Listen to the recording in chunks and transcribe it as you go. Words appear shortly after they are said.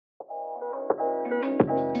Hello,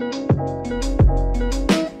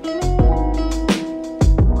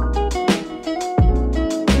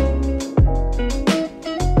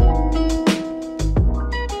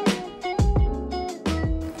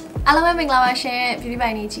 I'm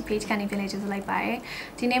beautybynaychi page ကနေပြန်လဲကြိုဆိုလိုက်ပါတယ်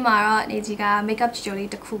ဒီနေ့မှာတော့နေကြီးက makeup tutorial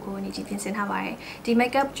တစ်ခုကိုနေကြီးပြင်ဆင်ထားပါတယ်ဒီ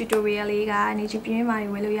makeup tutorial လေးကနေကြီးပြင်းမှာ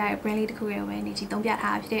ဝယ်လို့ရတဲ့ brand လေးတစ်ခု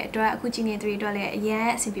ရဲ့ပဲနေကြီးသုံးပြထားဖြစ်တဲ့အတွက်အခုကြည့်နေသူတွေအတွက်လည်းအရင်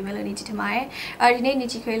အဆင်ပြေမယ်လို့နေကြီးထင်ပါတယ်ဒီ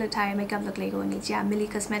နေ့နေကြီး create လုပ်ထားတဲ့ makeup look လေးကိုနေကြီးက MILLE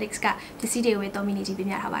Cosmetics ကပစ္စည်းတွေဝယ်သုံးပြီးနေကြီးပြ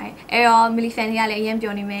ပြထားပါတယ်အဲ့တော့ MILLE fan တွေကလည်းအရင်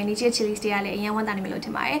ပြောနေမယ်နေကြီး chili တွေကလည်းအရင်ဝမ်းသာနေမယ်လို့ထ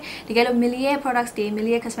င်ပါတယ်တကယ်လို့ MILLE ရဲ့ products တွေ MILLE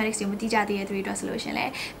ရဲ့ cosmetics တွေမတိကျသေးတဲ့သူတွေအတွက်ဆိုလို့ရှင်လဲ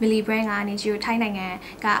MILLE brand ကနေကြီးကိုထိုင်း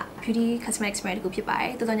နိုင်ငံက beauty cosmetics brand ကိုဖြစ်ပါတယ်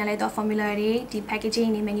တော်တော်ညာလဲတော့ formula တွေဒီ packaging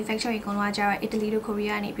တွေ manufacturing ကိုလုံးဝကျတော့ Italy တို့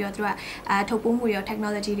Korea နေပြီးတော့သူကထုတ်ပိုးမှုရော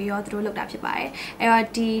technology တွေရောသူတို့လုပ်တာဖြစ်ပါတယ်အဲ့တော့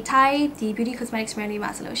ဒီ Thai ဒီ beauty cosmetics brand လေးမှာ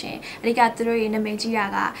ဆိုလို့ရှင်အဓိကသူတို့ရဲ့နာ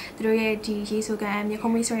မည်ကြီးတာကသူတို့ရဲ့ဒီရေဆိုကန်မြေ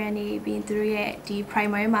ခုံးမိတ်ဆွေရနေပြီးသူတို့ရဲ့ဒီ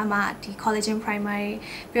primer မှာဒီ collagen primer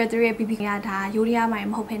ပြီးတော့သူတို့ရဲ့ BB ကဒါရိုးရ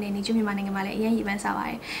မှာမဟုတ်ဘဲနေကျွမြန်မာနိုင်ငံမှာလည်းအရင်ရည်ပန်းစားပါတ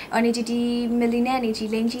ယ်အော်နေဒီ MILLE နဲ့နေကြီး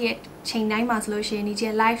link ကြီးရဲ့ချိန်တိုင်းမှာဆိုလို့ရှိရင်နေ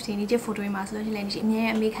ကြီး live တွေနေကြီး photo တွေမှာဆိုလို့ရှိရင်လည်းနေကြီးအ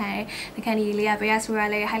မြဲအမေးခံရတဲ့ခန်းဒီလေးကဘယ်ကဆို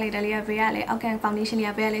ရလဲ highlighter လေးကဘယ်ကလဲအောက်ကန် foundation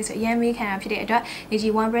လေးကဘယ်ကလဲဆိုအရင်မေးခံရဖြစ်တဲ့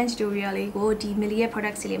အတွက်နေကြီး one brand tutorial လေးကိုဒီ MILLE ရဲ့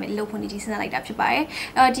products လေးနဲ့လုပ်ဖို့နေကြီးစဉ်းစားလိုက်တာဖြစ်ပါ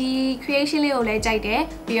တယ်ဒီ creation လေးကိုလည်းကြိုက်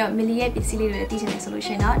တယ်ပြီးတော့ MILLE ရဲ့ပစ္စည်းလေးတွေလည်းသိချင်တယ်ဆိုလို့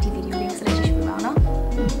ရှိရင်တော့ဒီ video လေးကို select ကြည့်ပြပါအောင်နော်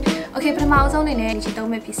Okay ပထမဆုံးအနေ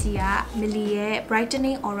နဲ့ဒီသုံးမဲ့ပစ္စည်းက MILLE ရဲ့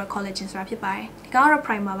brightening oral collagen ဆိုတာဖြစ်ပါတယ်ဒီကောင်ကတော့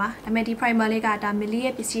primer ပါဒါပေမဲ့ဒီ primer လေးကဒါ MILLE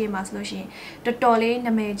ရဲ့ပစ္စည်းတွေမှာဆိုလို့ရှိရင်တော်တော်လေး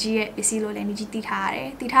နာမည်ကြီးရဲ့ပစ္စည်းလို့လည်းနေကြီးသိထားရတယ်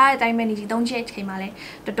သိထားတဲ့အတိုင်းပဲနေကြီးသုံးချက်ချိန်မှာလ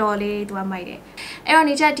ည်းတော်တော်လေးသူကမိုက်တယ်အဲ့တော့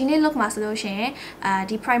နေကြီးဒီနေ့ look မှာဆိုလို့ရှိရင်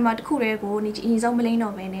ဒီ primer တစ်ခုတည်းကိုနေကြီးအရင်ဆုံးမလိမ့်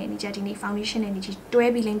တော့ပဲနဲ့နေကြီးဒီနေ့ foundation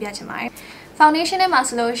နဲ့နေကြီးတွဲပြီးလိမ့်ပြချင်ပါတယ်foundation နဲ့မှာ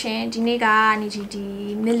ဆိုလို့ရှင်ဒီနေ့ကနေကြီးဒီ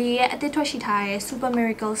MILLE ရဲ့အသစ်ထွက်ရှိထားတဲ့ Super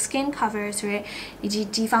Miracle Skin Cover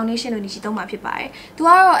ဆိုရဲဒီ foundation လို့နေကြီးသုံးမှာဖြစ်ပါတယ်။သူ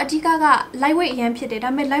ကတော့အဓိက lightweight အရင်ဖြစ်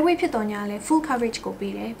တယ်ဒါပေမဲ့ lightweight ဖြစ်တော့ညာလဲ full coverage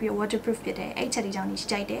ကိုပေးတယ်ပြီးတော့ waterproof ဖြစ်တယ်အဲ့ချက်တွေကြောင့်နေကြီး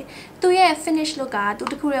ကြိုက်တယ်။သူရဲ့ finish look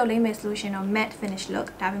ကသူတခုတည်းကိုလိမ့်မယ်ဆိုလို့ရှင်တော့ matte finish look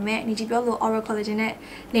ဒါပေမဲ့နေကြီးပြောလို့ oral collagen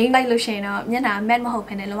နဲ့လိမ့်လိုက်လို့ရှင်တော့မျက်နှာ matte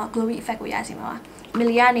မဟုတ်ဘဲနဲ့လုံးဝ glowy effect ကိုရစီမှာပါ။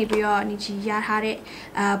 MILLE ကနေပြီးတော့နေကြီးရထားတဲ့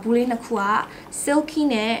ဘူးလေးနှစ်ခုက silky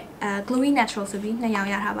နဲ့ glowy natural ဆိုပြီးနှစ်ရောင်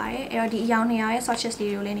ရထားပါတယ်အဲ့တော့ဒီအရောင်နှစ်ရောင်ရဲ့ swatches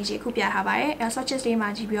လေးတွေကိုလည်းနေကြီးအခုပြထားပါတယ်အဲ့ swatches လေးမှာ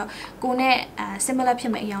ကြည့်ပြီးတော့ကိုနဲ့ similar ဖြ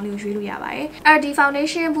စ်မဲ့အရောင်လေးကိုရွေးလို့ရပါတယ်အဲ့တော့ဒီ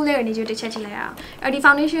foundation ဘူးလေးကိုနေကြီးတစ်ချက်ကြည့်လိုက်အောင်အဲ့ဒီ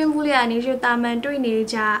foundation ဘူးလေးကနေကြီးတာမန်တွေ့နေ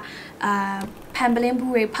ကြဖန်ပလင်း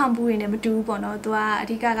ဘူးတွေဖောင်ဘူးတွေနဲ့မတူဘူးပေါ့နော်သူကအ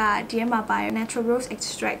ဓိကဒီထဲမှာပါရ natural rose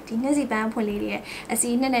extract ဒီနှက်စီပန်းဖွင့်လေးတွေရဲ့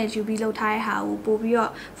အစီနဲ့နဲ့ယူပြီးလုပ်ထားတဲ့ဟာကိုပို့ပြီးတော့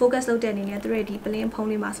focus လုပ်တဲ့အနေနဲ့သူတို့ရဲ့ဒီပလ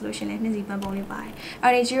င်းဖုံးလေးမှာဆိုလို့ရှိရင်လည်းနှက်စီပန်းပုံလေးပါ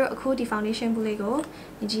တယ်အဲ့ဒီကြီးတို့အခုဒီ foundation ဘူးလေး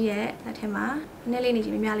ကိုနေကြီးရဲ့လက်ထဲမှာနည်းနည်း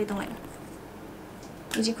လေးနေကြီးများများလေးသုံး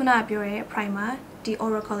လိုက်နေကြီးခုနကပြောရဲ primer ဒီ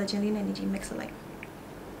oral collagen လေးနဲ့နေကြီး mix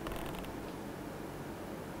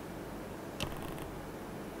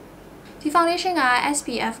လိုက်ဒီ foundation က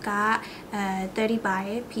SPF က30 ပါ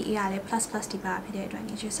တယ် PA ကလည်း plus ဒီပါဖြစ်တဲ့အတွက်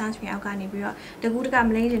နေချ sunscreen အောက်ကနေပြီးတော့တကူးတက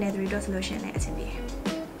မလိမ့်နေတဲ့သူတွေအတွက်ဆိုလို့ရှိရင်လည်းအဆင်ပြေ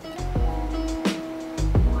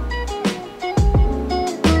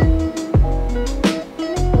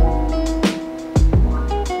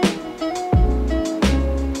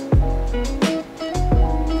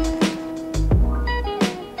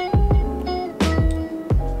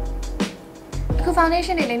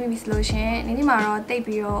foundation တွေလိမ့်မိပြီဆိုလို့ရှင်ဒီနေ့မှာတော့တိတ်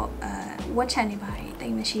ပြီးတော့ဝက်ချန်နေပါတယ်တိ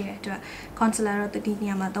တ်မရှိတဲ့အတွက် concealer တော့ဒီနေ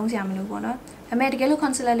ရာမှာသုံးစရာမလိုပေါ့နော်ဒါပေမဲ့တကယ်လို့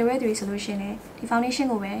concealer လိုရတဲ့ဆိုလို့ရှင်လေဒီ foundation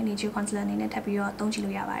ကိုပဲနေချ concealer အနေနဲ့ထပ်ပြီးတော့သုံးကြည့်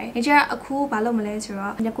လို့ရပါတယ်နေချအခုဘာလို့မလဲ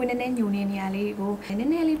ဆိုတော့ညကွေးနည်းနည်းညိုနေရလေးကိုနည်း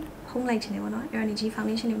နည်းလေးဖုံးလိုက်ချင်တယ်ပေါ့နော်အဲ့တော့နေချ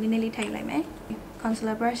foundation ကိုနည်းနည်းလေးထည့်လိုက်မယ်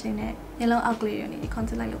concealer brush နဲ့မျက်လုံးအောက်ကလေးတွေနေ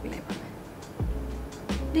concealer လုပ်ပေးလိုက်ပါ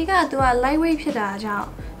ဒီကသူက lightweight ဖြစ်တာကြော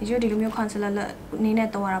င့်ဒီလိုမျိုး concealer အနေနဲ့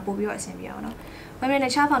သုံးရတာပို့ပြီးတော့အဆင်ပြေအောင်နော်ဘာလို့လဲတ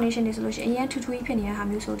ခြား foundation တွေဆိုလို့ရှိရင်အရင်ထူထူကြီးဖြစ်နေ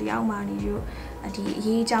တဲ့ဟာမျိုးဆိုဒီအောက်မှာနေပြီးဒီအ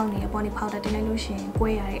ရေးအကြောင်းတွေပေါ်နေ powder တင်လိုက်လို့ရှိရင်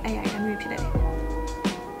ကွဲရတယ်အဲ့ရအမျိုးဖြစ်တယ်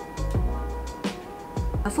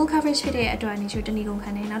full coverage ဖြစ်တဲ့အတွက်နေချတန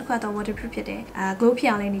ည်းကုန်ခံတယ်နောက်တစ်ခါတော့ waterproof ဖြစ်တယ်glow ဖြစ်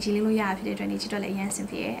အောင်လည်းနေကြည့်လို့ရဖြစ်တဲ့အတွက်နေကြည့်တော့လည်းအရင်အဆင်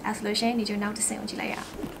ပြေတယ်အဲ့ဆိုလို့ရှိရင်နေချနောက်တစ်ဆင့်ကိုကြည့်လိုက်ရ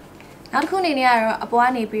အောင်နောက်တစ်ခုအနေနဲ့ကတော့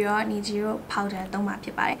အပေါ်ကနေပြီးတော့နေကြီးတို့ powder သုံး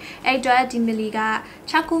မှာဖြစ်ပါတယ်အဲ့အတွက်ဒီ MILLE က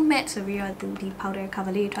charcoal matte ဆိုပြီးတော့သူဒီ powder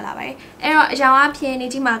cover လေးထွက်လာပါတယ်အဲ့တော့အရောင်အဖြစ်နေ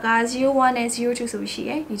ကြီးမှာက01နဲ့02ဆိုပြီးရှိ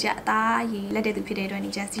ရယ်နေကြအသားရည်လက်တဲ့သူဖြစ်တဲ့အတွက်နေ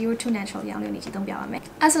ကြ02 natural ရောင်လေးနေကြီးသုံးပြပါ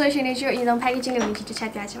မယ်အဲ့ဆိုလို့ရှိရင်နေကြီးတို့အရင်ဆုံး packaging လေးကိုနေကြီး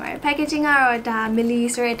တစ်ချက်ပြချင်ပါတယ် packaging ကတော့ဒါ MILLE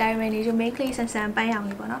ဆိုတဲ့ diamond နေကြီး main clay ဆန်ဆန်ပန်း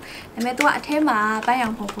ရောင်လေးပေါ့နော်ဒါပေမဲ့သူကအထဲမှာပန်း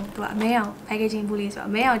ရောင်မဟုတ်ဘူးသူကအမဲရောင် packaging ဘူးလေး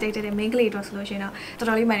ဆိုတော့အမဲရောင်ကြိုက်တဲ့ main clay တော့ဆိုလို့ရှိ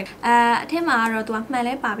ရင်တော့တော်တော်လေးမှန်တယ်အထဲမှာကတော့သူ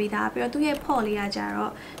ကမှန်လဲပါပြီးသားပြီးတော့သူရဲ့ pot လေးကကြ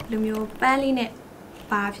တော့ဒီလိုမျိုးပန်းလေးနဲ့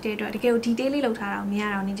ပါဖြစ်တဲ့အတွက်တကယ်ကို detail လေးလောက်ထားတာမြင်ရ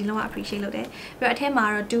အောင်နေဒီလုံးဝ appreciate လုပ်တယ်ပြီးတော့အထက်မှာ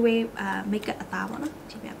တော့ two way makeup အသားပေါ့နော်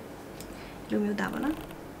ကြည့်ပြ လိုမျိုးတာပေါ့နော်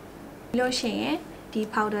ပြီးလို့ရှိရင်ဒီ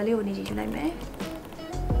powder လေးကိုနေကြည့်ယူလိုက်မယ်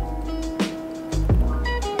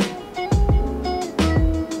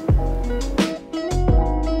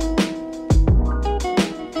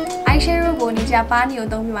eyeshadow ကိုနေကြပါးနေကို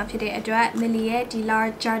သုံးပြမှာဖြစ်တဲ့အတွက် MILLE ရဲ့ဒီ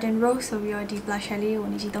large Jardin Rose ဆိုပြီးတော့ဒီ blusher လေးကို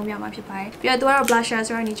နေကြသုံးပြမှာဖြစ်ပါတယ်ပြီးတော့သူကတော့ blusher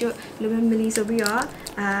ဆိုတော့နေကြလိုမျိုး MILLE ဆိုပြီးတော့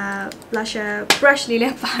blusher brush လေးလ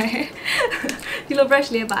ည်းပါတယ်ဒီလို brush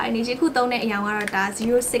လေးပါတယ်နေကြခုသုံးတဲ့အရာကတော့ဒါ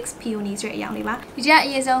 06 peony ဆိုတဲ့အရာလေးပါဒီကအ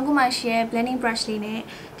ရင်ဆုံးခုမှ share blending brush လေးနဲ့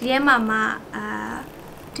ဒီထဲမှာမှ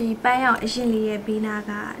ဒီပန်းရောင်အရင်လေးရဲ့ဘေးနာ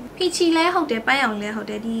ကဖီချီလဲဟုတ်တယ်ပန်းရောင်လဲဟုတ်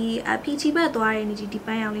တယ်ဒီဖီချီဘက်သွားတဲ့နေကြီးဒီပ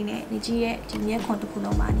န်းရောင်လေးနဲ့နေကြီးရဲ့ဒီမျက်ခွန်တစ်ခု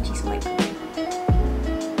လုံးမှာနေကြီးဆိုလိုက်ပါ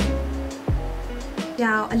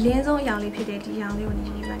ရောင်အလင်းဆုံးအရောင်လေးဖြစ်တဲ့ဒီရောင်လေးကိုနေ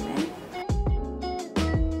ကြီးယူလိုက်မယ်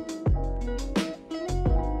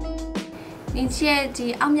နေကြီးရဲ့ဒီ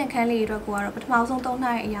အောက်မျက်ခမ်းလေးတွေတော့ပထမဆုံးသုံး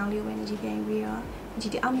ထားတဲ့အရောင်လေးကိုပဲနေကြီးပြန်ပြီးတော့နေ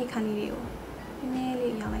ကြီးဒီအောက်မျက်ခမ်းလေးတွေကိုနည်းနည်း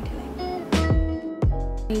လေးရောင်လိုက်ထည့်လိုက်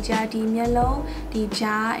နေကြဒီမျက်လုံးဒီ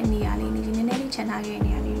ကြားအနေအလေးနေဒီနည်းနည်းလေးချန်ထားခဲ့တဲ့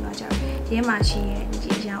နေရာလေးတွေပါကြတော့ဒီထဲမှာရှိရဲ့နေဒီ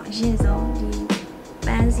အရောင်အရင်ဆုံးဒီပ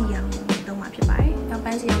န်းစီရောင်လေးသုံးမှာဖြစ်ပါတယ်။နောက်ပ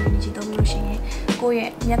န်းစီရောင်လေးနေဒီသုံးလို့ရှိရင်ကိုယ့်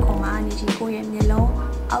ရဲ့မျက်ခုံမှာနေဒီကိုယ့်ရဲ့မျက်လုံး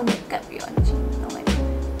အောက်နဲ့ကပ်ပြီးတော့နေဒီသုံးလိုက်ပါ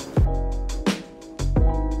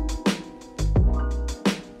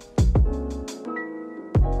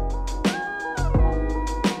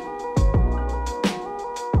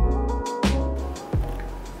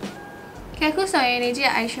ခုဆိုရင်နေကြ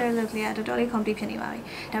eyeshadow look လေးကတော်တော်လေး complete ဖြစ်နေပါပြီ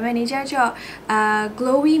။ဒါပေမဲ့နေကြကျော့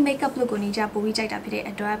glowy makeup look ကိုနေကြပိုပြီးကြိုက်တာဖြစ်တဲ့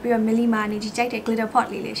အတွက်ပြီးတော့ MILLE မှာနေကြကြိုက်တဲ့ glitter pot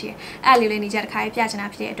လေးရှိတယ်။အဲ့လေးလေးနေကြတစ်ခါပြချင်တာ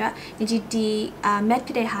ဖြစ်တဲ့အတွက်နေကြဒီ matte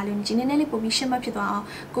ဖြစ်တဲ့ဟာလေးနေကြနည်းနည်းလေးပိုပြီး shimmer ဖြစ်သွားအောင်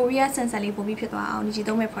Korea sensor လေးပိုပြီးဖြစ်သွားအောင်နေကြ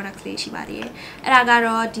သုံးမဲ့ product လေးရှိပါသေးတယ်။အဲ့ဒါက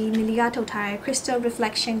တော့ဒီ MILLE ကထုတ်ထားတဲ့ crystal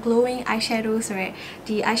reflection glowing eyeshadow ဆိုရယ်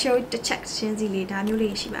ဒီ eyeshadow တစ်ချက်ချင်းစီလေးဒါမျိုး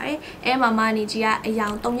လေးရှိပါတယ်။အဲ့မှာမှနေကြကအရော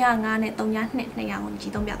င်305နဲ့302နှစ်ရောင်ကိုနေကြ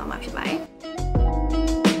သုံးပြသွားမှာဖြစ်ပါတယ်။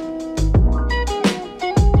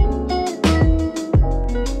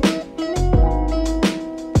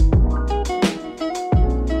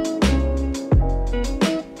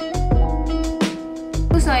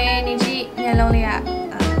ဆိုရင်နေကြီးမျက်လုံးလေးက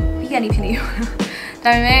ပြီးကနေဖြစ်နေရော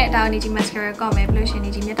ဒါပေမဲ့ဒါနေကြီး mascara ကောက်မယ်ပြီးလို့ရှိရင်နေ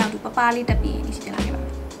ကြီးမျက်တောင်တူပပလေးတက်ပြီးနေစီတင်လာခဲ့ပါမ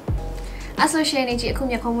ယ်associate နေကြီးအခု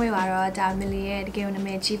မျက်ခုံးမွေးပါတော့ဒါ MILLE ရဲ့တကယ်နာမ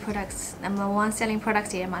ည်ကြီး products number 1 selling products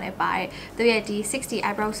တွေထဲမှာလည်းပါတယ်သူရဲ့ဒီ60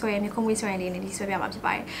 eyebrow ဆိုရယ်မျက်ခုံးမွေးဆိုရယ်လေးနေဒီဆွဲပြမှာဖြစ်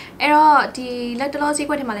ပါတယ်အဲ့တော့ဒီလက်တလောစီ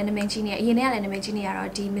ကွက်ထဲမှာလည်းနာမည်ကြီးနေအရင်တည်းကလည်းနာမည်ကြီးနေရတော့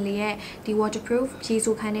ဒီ MILLE ရဲ့ဒီ waterproof ရေ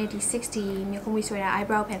ဆိုခံတဲ့ဒီ60မျက်ခုံးမွေးဆိုရယ်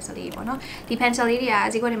eyebrow pencil လေးပေါ့နော်ဒီ pencil လေးတွေက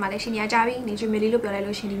ဈေးကွက်ထဲမှာလည်းရှင်းနေကြပြီနေကြီး MILLE လို့ပြောလိုက်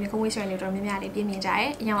လို့ရှင်ဒီမျက်ခုံးမွေးဆိုရယ်လေးတော်တော်များများလေးပြင်းပြင်းကြရဲ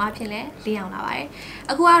အရောင်အဖြစ်လည်းလေးအောင်လာပါတယ်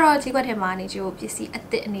အခုကတော့ဈေးကွက်ထဲမှာနေကြီးကိုပစ္စည်းအ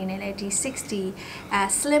သစ်အနေနဲ့လည်းဒီ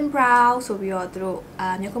60 slim brow ဆိုပြီးတော့သူတို့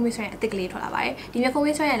မျက်ခုံးမွေးဆိုရင်အသစ်ကလေးထွက်လာပါတယ်ဒီမျက်ခုံး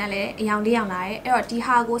မွေးဆိုရင်လည်းအရောင်လေးအောင်လာတယ်အဲ့တော့ဒီ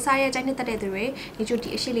ဟာကိုစားရဲကြိုက်နေတတ်တဲ့သူတွေဒီကျဒီ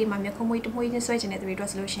အရှိလေးမှာမျက်ခုံးမွေးတမွေးချင်းဆွဲကျင်တဲ့သူတွေအတွက်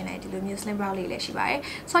ဆိုလို့ရှိရင်လည်းဒီလိုမျိုး slim brow လေးလည်းရှိပါတယ်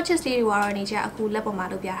swatches လေးတွေကတော့နေကြအခုလက်ပေါ်မှာ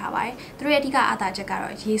လုပ်ပြထားပါတယ်သူတို့ရဲ့အဓိကအားသာချက်က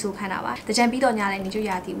တော့ရေဆိုခန်းတာပါတကြံပြီးတော့ညလည်းနေကျ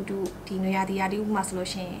ရာသီဥတုဒီနွေရာသီရာသီဥမှာဆိုလို့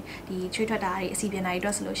ရှိရင်ဒီချွေးထွက်တာတွေအစီပြန်တာတွေအတွ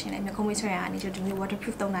က်ဆိုလို့ရှိရင်လည်းမျက်ခုံးမွေးဆိုရင်ကနေကျဒီမျိုး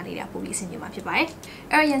waterproof သုံးတာလေးတွေပိုပြီးအဆင်ပြေမှာဖြစ်ပါတယ်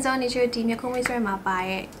အဲ့တော့ရင်ဆုံးနေကျဒီမျက်ခုံးမွေးဆိုရင်မှာပါ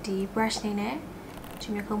ရဲ့ဒီ brush လေးနဲ့ဒီ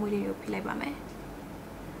မျက်ခုံးမွေးလေးကိုဖိလိုက်ပါမယ်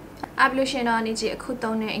အပလူရှင်တော့နေကြအခု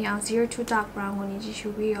သုံးတဲ့အရောင်02 dark brown ကိုနေကြရှူ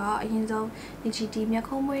ပြီးတော့အရင်ဆုံးနေကြဒီမျက်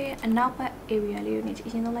ခုံးမွေးအနောက်ဘက် area လေးကိုနေကြအ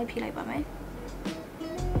ရင်ဆုံးလိုက်ဖိလိုက်ပါမယ်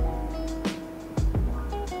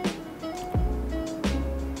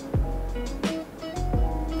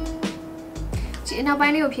ဒီအနောက်ပို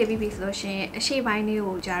င်းလေးကိုဖြည့်ပြီးပြီဆိုလို့ရှိရင်အရှေ့ပိုင်းလေး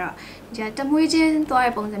ကိုကြတော့ဒီတမွေးချင်းသွား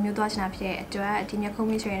တဲ့ပုံစံမျိုးသွားချင်တာဖြစ်တဲ့အတွက်ဒီမျက်ခုံး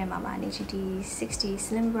မွေးဆွဲတဲ့မှာပါနေကြဒီ60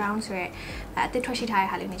 slim brown ဆိုရဲအသစ်ထွက်ရှိထားတဲ့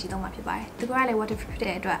ဟာလေးနေကြသုံးမှာဖြစ်ပါတယ်သူကလည်း waterproof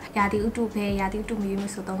တဲ့အတွက်ရာသီဥတုပဲရာသီဥတုမရွေး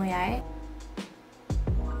လို့ဆိုသုံးလို့ရတယ်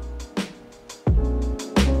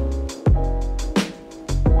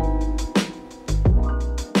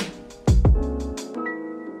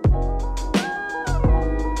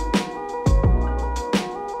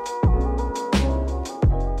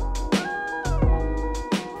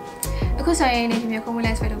အခုဆိုရင်နေဒီမျိုးခုံးမွေး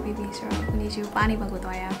လိုက်ဆွဲလုပ်ပြီးပြီဆိုတော့ခုနေကြီးပါနေဘက်ကို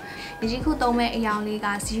သွားရအောင်နေကြီးခုသုံးမဲ့အရောင်လေးက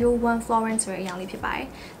01 Florence ဆိုတဲ့အရောင်လေးဖြစ်ပါတယ်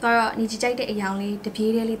။ဆိုတော့နေကြီးကြိုက်တဲ့အရောင်လေးတ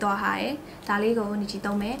ပြေးလေးလေးသွားဟာတယ်။ဒါလေးကိုနေကြီး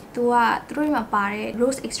သုံးမဲ့သူကသူတို့မှာပါတဲ့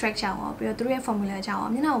rose extract ကြောင့်ရောပြီးတော့သူတို့ရဲ့ formula ကြောင့်ရော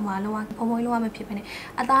မျက်နှာပေါ်မှာလုံးဝဖုံဖုံလုံးဝမဖြစ်ဘဲနဲ့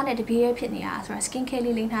အသားနဲ့တပြေးလေးဖြစ်နေတာဆိုတော့ skin care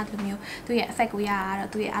လေးလိမ့်ထားတဲ့မျိုးသူရဲ့ effect ကိုရတာတော့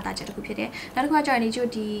သူရဲ့အားသာချက်တစ်ခုဖြစ်တယ်။နောက်တစ်ခါကျတော့နေကြီး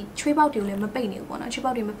ဒီချွေးပေါက်တွေကိုလည်းမပိတ်နေဘူးပေါ့နော်။ချွေး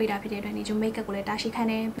ပေါက်တွေမပိတ်တာဖြစ်တဲ့အတွက်နေကြီး makeup ကိုလည်းတာရှိခိုင်း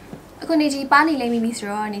တယ်။အခုနေကြီးပါနေလိမ့်ပြီဆို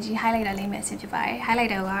တော့နေကြီး highlighter လိမ့်မယ်အဆင်ဖြစ်ပါတယ်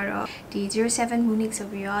highlighter ကတော့ဒီ07 Munich ဆို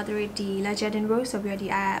ပြီးတော့သူတို့ဒီ Jardin Rose ဆိုပြီးတော့ဒီ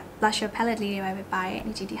blusher palette လေးတွေပဲပါတယ်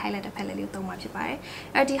နေကြီးဒီ highlighter palette လေးကိုသုံးမှာဖြစ်ပါတယ်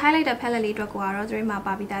အဲဒီ highlighter palette လေးအတွက်ကတော့သူတို့မှာ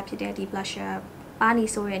ပါပြီးသားဖြစ်တဲ့ဒီ blusher ပါးနီ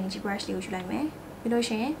ဆိုရဲနေကြီး brush လေးကိုယူလိုက်မယ်ပြီးလို့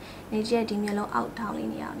ရှိရင်နေကြီးရဲ့ဒီမျက်လုံးအောက်ထောင်လေး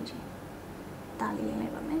နေအောင်နေကြီးတာလေးလေးလို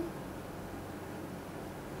က်ပါမယ်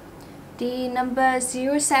ဒီ number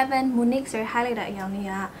 07 Munich ဆိုတဲ့ highlighter အရောင်လေး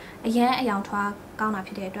ကအရန်အရောင်ထွားကောင်းတာ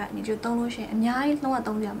ဖြစ်တဲ့အတွက်နေကြီးသုံးလို့ရှိရင်အများကြီးလုံးဝ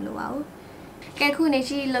သုံးကြမလို့ပါဘူးကဲခုနေ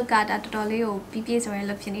ကြီး look ကတော်တော်လေးကိုပြီးပြည့်စုံတဲ့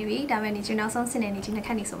look ဖြစ်နေပြီဒါပေမဲ့နေကြီးနောက်ဆုံးဆင်တဲ့နေကြီးနှက်ခ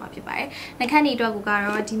မ်းနေဆိုမှဖြစ်ပါတယ်နှက်ခမ်းနေအတွက်က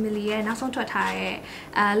တော့ဒီ MILLE ရဲ့နောက်ဆုံးထွက်ထားတဲ့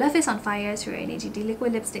Love is on fire ဆိုတဲ့နေကြီးဒီ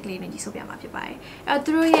liquid lipstick လေးနေကြီးဆိုပြမှာဖြစ်ပါတယ်အဲ့တော့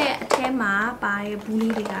သူတို့ရဲ့အထဲမှာပါတဲ့ဘူး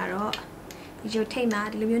လေးတွေကတော့ဒီလိုထိတ်မှာ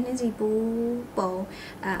ဒီလိုမျိုးနှင်းစီဘူးပုံ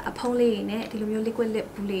အဖုံးလေးတွေနဲ့ဒီလိုမျိုး liquid lip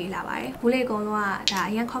ဘူးလေးလာပါတယ်ဘူးလေးအကုန်လုံးကဒါ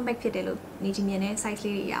အရင် compact ဖြစ်တယ်လို့နေကြီးမြင်တဲ့ size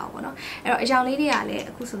လေးတွေရအောင်ပေါ့နော်အဲ့တော့အရောင်လေးတွေကလည်း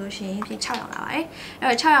အခုဆိုလို့ရှိရင်ဖြင့်6ရောင်လာပါတယ်အဲ့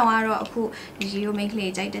တော့6ရောင်ကတော့အခုဒီရို make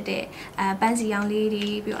လေးကြိုက်တတ်တဲ့ပန်းစီရောင်လေးတွေ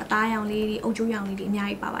ပြီးတော့အသားရောင်လေးတွေအုတ်ကျိုးရောင်လေးတွေအများ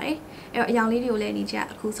ကြီးပါပါတယ်အဲ့တော့အရောင်လေးတွေကိုလည်းနေကြီးက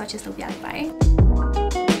အခု swatches လုပ်ပြလိုက်ပါတယ်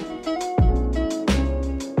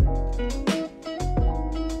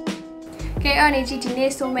ကဲအဲ့ဒီဒီ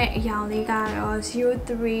နေ့ဆိုမဲ့အရောင်လေးကတော့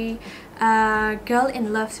03 girl in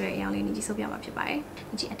love ဆိုတဲ့အရောင်လေးနေကြီးဆိုပြမှာဖြစ်ပါတယ်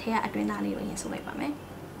။ဒီအထက်ကအတွင်းသားလေးကိုရင်ဆိုလိုက်ပါမယ်။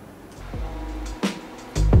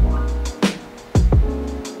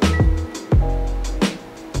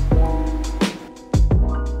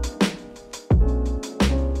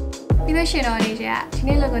ပြီးလို့ရှိရင်တော့နေကြီးကဒီ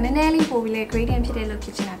နေ့ look ကိုနည်းနည်းလေးပို့ပြီးလဲ gradient ဖြစ်တဲ့ look ဖြ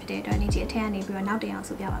စ်နေတာဖြစ်တဲ့အတွက်နေကြီးအထက်ကနေပြီးတော့နောက်တစ်အောင်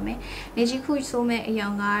ဆိုပြပါမယ်။နေကြီးခုဆိုမဲ့အရော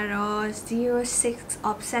င်ကတော့06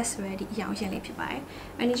 obsess ဆိုတဲ့ဒီအရောင်ရှင်လေးဖြစ်ပါတယ်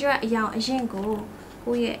။နေကြီးကအရောင်အရင်ကို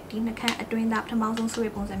ကိုယ့်ရဲ့ဒီနှခမ်းအတွင်းသားပထမဆုံးဆိုရ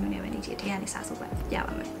ပုံစံမျိုးနဲ့ပဲနေကြီးအထက်ကနေစဆိုပြ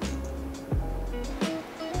ပါမယ်။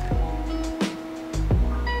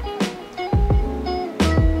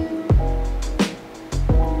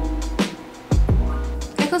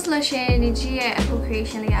ဆိုလို့ရှိရင်နေကြီးရဲ့အခု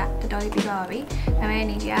creation လေးကတော်တော်လေးပြီးသွားပါပြီ။ဒါပေမဲ့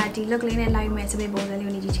နေကြီးကဒီ look လေးနဲ့လိုက်မဲ့စပင်းပုံစံလေး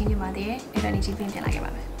ကိုနေကြီး change ပါသေးတယ်။အဲ့ဒါနေကြီးပြင်လိုက်ခဲ့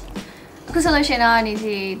ပါမယ်။အခုဆိုလို့ရှိရင်တော့နေ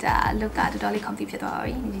ကြီးဒါ look ကတော်တော်လေး complete ဖြစ်သွားပါ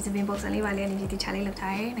ပြီ။နေကြီးစပင်းပုံစံလေးပါလေးနေကြီးဒီချာလေးလုပ်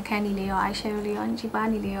ထားတယ်။နှခမ်းနီလေးရော eyeshadow လေးရောနေကြီးပါ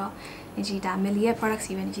နီလေးရောနေကြီးဒါ MILLE ရဲ့ product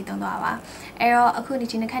စီပဲနေကြီးသုံးသွားပါ။အဲ့တော့အခုနေ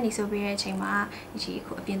ကြီးနှခမ်းနီဆိုပြီးတဲ့အချိန်မှာနေကြီးအ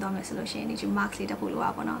ခုအပြင်သွားမယ်ဆိုလို့ရှိရင်နေကြီး mark လေးတက်ဖို့လိုပါ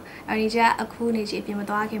ပေါ့နော်။အဲ့နေကြီးကအခုနေကြီးအပြင်မ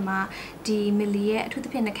သွားခင်မှာဒီ MILLE ရဲ့အထူးသ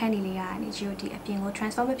ဖြင့်နှခမ်းနီလေးကနေကြီးတို့ဒီအပြင်ကို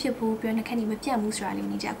transfer မဖြစ်ဘူးပြီးတော့နှခမ်းနီမပြတ်ဘူးဆိုတာလေး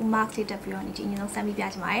နေကြီးအခု mark လေးတက်ပြီးတော့နေကြီးအရင်ဆုံးစမ်းပြီးပြ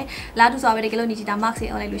ချင်ပါတယ်။လာတူဆိုတော့ပဲဒီကလေးနေကြီးဒါ mark လေး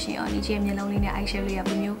အော်လိုက်လို့ရှိရင်အော်နေကြီးရဲ့မျက်လုံးလေးနဲ့ eyeshadow လေးကဘ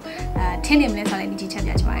ယ်မျိုးထင်းနေမလဲဆိုတော့လည်းနေကြီးချက်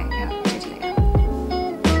ပြချင်ပါတယ်။အဲ့တော့ချက်ကြည့်လိုက်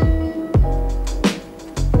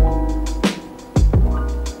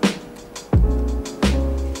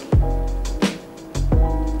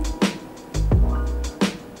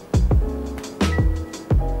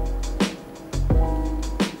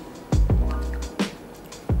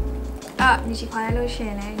နေချီခွာရလို့ရှိရ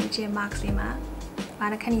င်လည်းနေချီ marks လေးမှာဘာ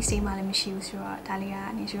နှခမ်းနီစေးမှလည်းမရှိဘူးဆိုတော့ဒါလေးက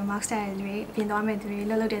နေချီ marks တဲ့တွေအပြင်သွားမဲ့တွေ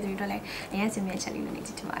လှုပ်တဲ့တွေတော့လည်းအရင်စင်မြဲချက်လေးလို့နေ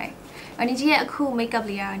ချီထင်ပါတယ်။နေချီရဲ့အခု makeup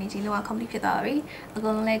လေးကတော့နေချီလုံးဝ complete ဖြစ်သွားပါပြီ။အကု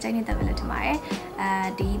န်လုံးလည်းကြိုက်နေတဲ့ပဲလို့ထင်ပါတယ်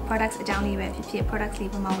။ဒီ products အကြောင်းလေးပဲဖြစ်ဖြစ် products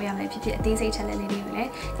လေးပုံမှန်ဝယ်ရမယ်ဖြစ်ဖြစ်အသေးစိတ်ချက်လက်လေးတွေကိုလည်း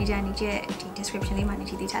နေချီနေချီရဲ့ဒီ description လေးမှာနေ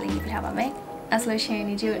ချီသေးချလေးရေးပြထားပါမယ်။အဲ့ဆိုလို့ရှိရင်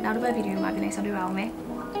နေချီနောက်တစ်ပတ်ဗီဒီယိုမှာပြန်လည်ဆုံတွေ့ပါအောင်မယ်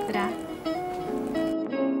။တဒါ